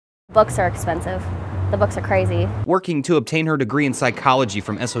Books are expensive. The books are crazy. Working to obtain her degree in psychology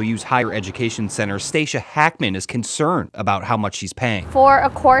from SOU's Higher Education Center, Stacia Hackman is concerned about how much she's paying. For a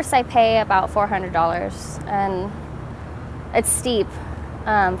course, I pay about $400, and it's steep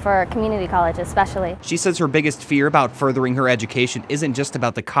for a community college especially. She says her biggest fear about furthering her education isn't just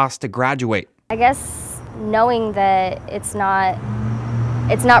about the cost to graduate. I guess knowing that it's not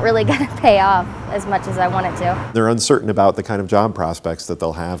really going to pay off as much as I want it to. They're uncertain about the kind of job prospects that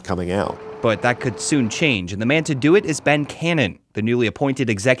they'll have coming out. But that could soon change, and the man to do it is Ben Cannon, the newly appointed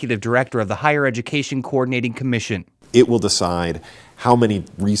executive director of the Higher Education Coordinating Commission. It will decide how many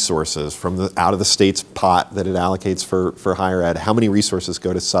resources from out of the state's pot that it allocates for higher ed, how many resources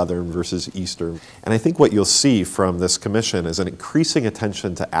go to Southern versus Eastern. And I think what you'll see from this commission is an increasing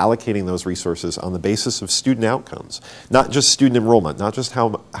attention to allocating those resources on the basis of student outcomes. Not just student enrollment, not just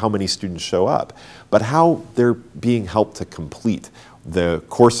how many students show up, but how they're being helped to complete the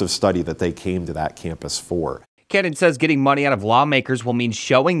course of study that they came to that campus for. Cannon says getting money out of lawmakers will mean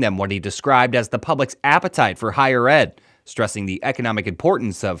showing them what he described as the public's appetite for higher ed, stressing the economic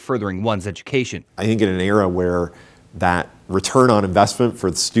importance of furthering one's education. I think in an era where that return on investment for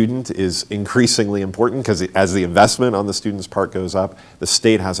the student is increasingly important, because as the investment on the student's part goes up, the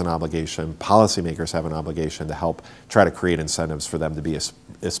state has an obligation, policymakers have an obligation to help try to create incentives for them to be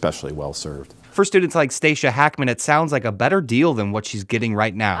especially well served. For students like Stacia Hackman, it sounds like a better deal than what she's getting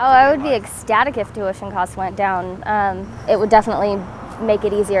right now. Oh, I would be ecstatic if tuition costs went down. It would definitely make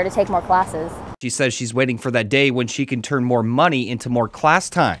it easier to take more classes. She says she's waiting for that day when she can turn more money into more class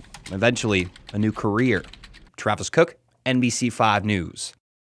time, eventually a new career. Travis Cook, NBC5 News.